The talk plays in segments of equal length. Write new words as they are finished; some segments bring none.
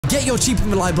Get your cheap and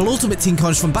reliable Ultimate Team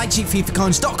coins from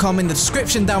BIIIGFIFAcoins.com in the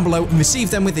description down below and receive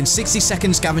them within 60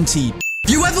 seconds guaranteed.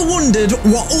 Have you ever wondered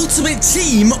what Ultimate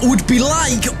Team would be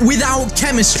like without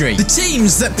chemistry? The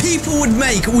teams that people would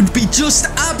make would be just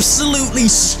absolutely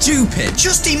stupid.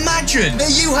 Just imagine that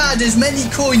you had as many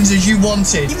coins as you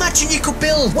wanted. Imagine you could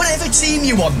build whatever team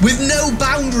you want with no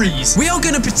boundaries. We are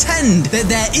going to pretend that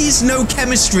there is no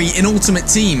chemistry in Ultimate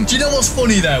Team. Do you know what's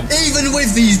funny though? Even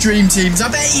with these dream teams, I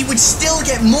bet you would still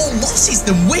get more losses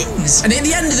than wins. And at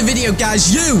the end of the video, guys,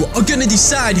 you are going to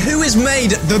decide who has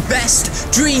made the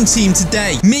best dream team today.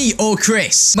 Me or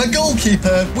Chris? My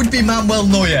goalkeeper would be Manuel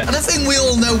Neuer, and I think we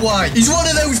all know why. He's one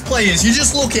of those players, you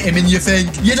just look at him and you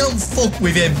think, you don't fuck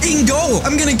with him. In goal,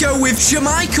 I'm going to go with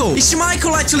Schmeichel. Is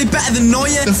Schmeichel actually better than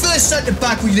Neuer? The first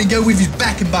centre-back we're going to go with is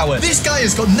Beckenbauer. This guy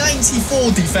has got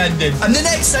 94 defending, and the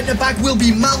next centre-back will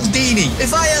be Maldini.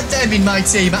 If I had them in my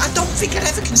team, I don't think I'd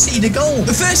ever concede a goal.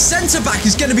 The first centre-back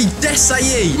is going to be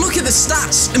Desailly. Look at the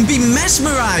stats and be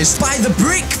mesmerised by the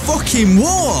brick fucking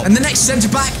wall. And the next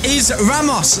centre-back is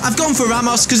Ramos. I've gone for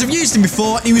Ramos because I've used him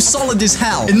before. He was solid as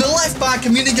hell. In the left back,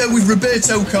 I'm going to go with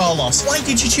Roberto Carlos. Why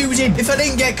did you choose him? If I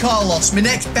didn't get Carlos, my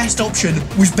next best option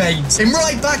was Baines. In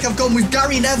right back, I've gone with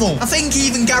Gary Neville. I think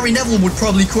even Gary Neville would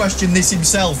probably question this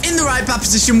himself. In the right back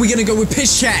position, we're going to go with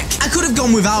Piszczek. I could have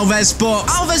gone with Alves, but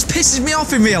Alves pisses me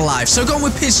off in real life, so I've gone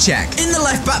with Piszczek. In the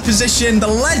left back position, the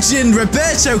legend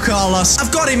Roberto Carlos.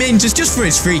 I've got him in just for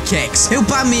his free kicks. He'll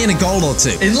ban me in a goal or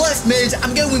two. In left mid,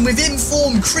 I'm going with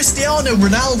informed Cristiano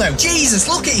Ronaldo. Jesus,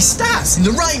 look at his stats. In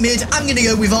the right mid, I'm going to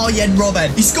go with Arjen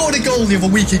Robben. He scored a goal the other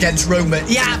week against Roma.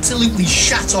 He absolutely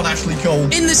shat on Ashley Cole.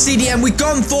 In the CDM, we've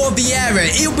gone for Vieira.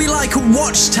 It'll be like a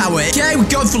watchtower. Okay, we've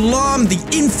gone for Lahm, the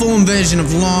informed version of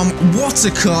Lahm. What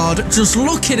a card. Just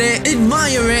look at it,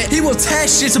 admire it. He will tear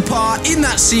shit apart in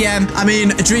that CM. I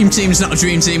mean, a dream team's not a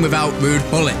dream team without Rude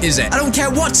Hullet, is it? I don't care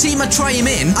what team I try him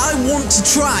in. I want to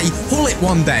try Hullet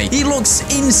one day. He looks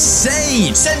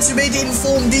insane. Centre mid,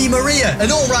 informed Di Maria.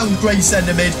 An all-round great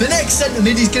centre mid. The next centre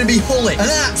mid is going to be Hullet, an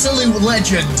absolute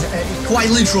legend. Quite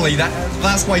literally,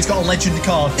 that's why he's got a legend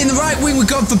card. In the right wing, we've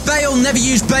gone for Bale. Never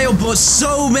used Bale, but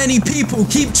so many people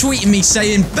keep tweeting me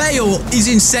saying Bale is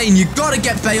insane. You gotta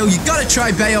get Bale. You gotta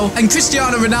try Bale. And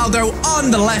Cristiano Ronaldo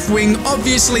on the left wing,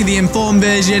 obviously the informed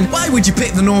version. Why would you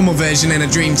pick the normal version in a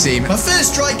dream team? My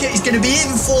first striker is going to be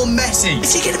informed Messi.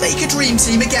 If you're going to make a dream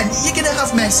team again, you're going to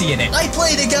have Messi in it. I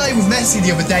played a guy with Messi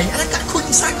the other day, and I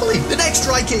couldn't tackle him. The next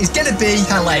striker is going to be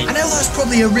Pelé. I know that's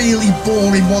probably a really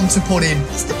boring one to put in.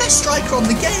 He's the best striker on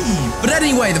the game. But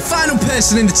anyway, the final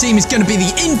person in the team is going to be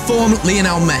the informed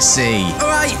Lionel Messi.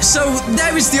 Alright, so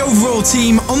there is the overall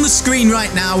team on the screen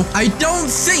right now. I don't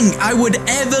think I would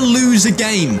ever lose a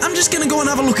game. I'm just going to go and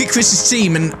have a look at Chris's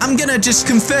team, and I'm going to just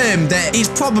confirm that it's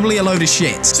probably a load of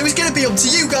shit. So it's going to be up to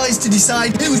you guys to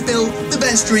decide who's built the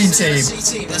best dream team. Let's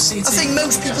see team. I think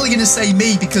most people are going to say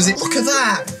me because look at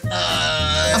that.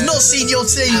 I've not seen your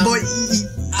team, but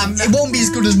it won't be as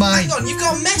good as mine. Hang on, you've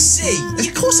got Messi.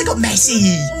 Of course I got Messi.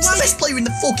 He's the best player in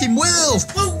the fucking world.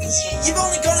 Well, you've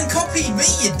only gone and copied me,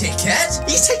 you dickhead.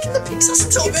 He's taking the pics. That's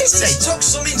some sort of He took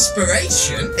some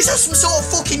inspiration. Is that some sort of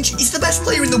fucking... He's the best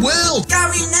player in the world.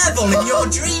 Gary Neville in your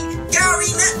dream.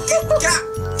 Gary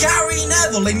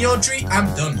Neville in your dream. I'm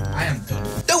done. I am done.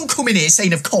 Don't come in here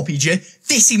saying I've copied you.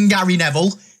 Dissing Gary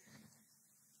Neville.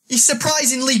 He's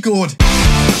surprisingly good.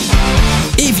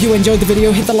 If you enjoyed the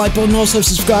video, hit the like button, also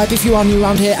subscribe if you are new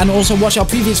around here, and also watch our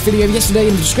previous video yesterday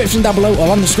in the description down below or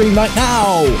on the screen right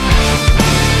now.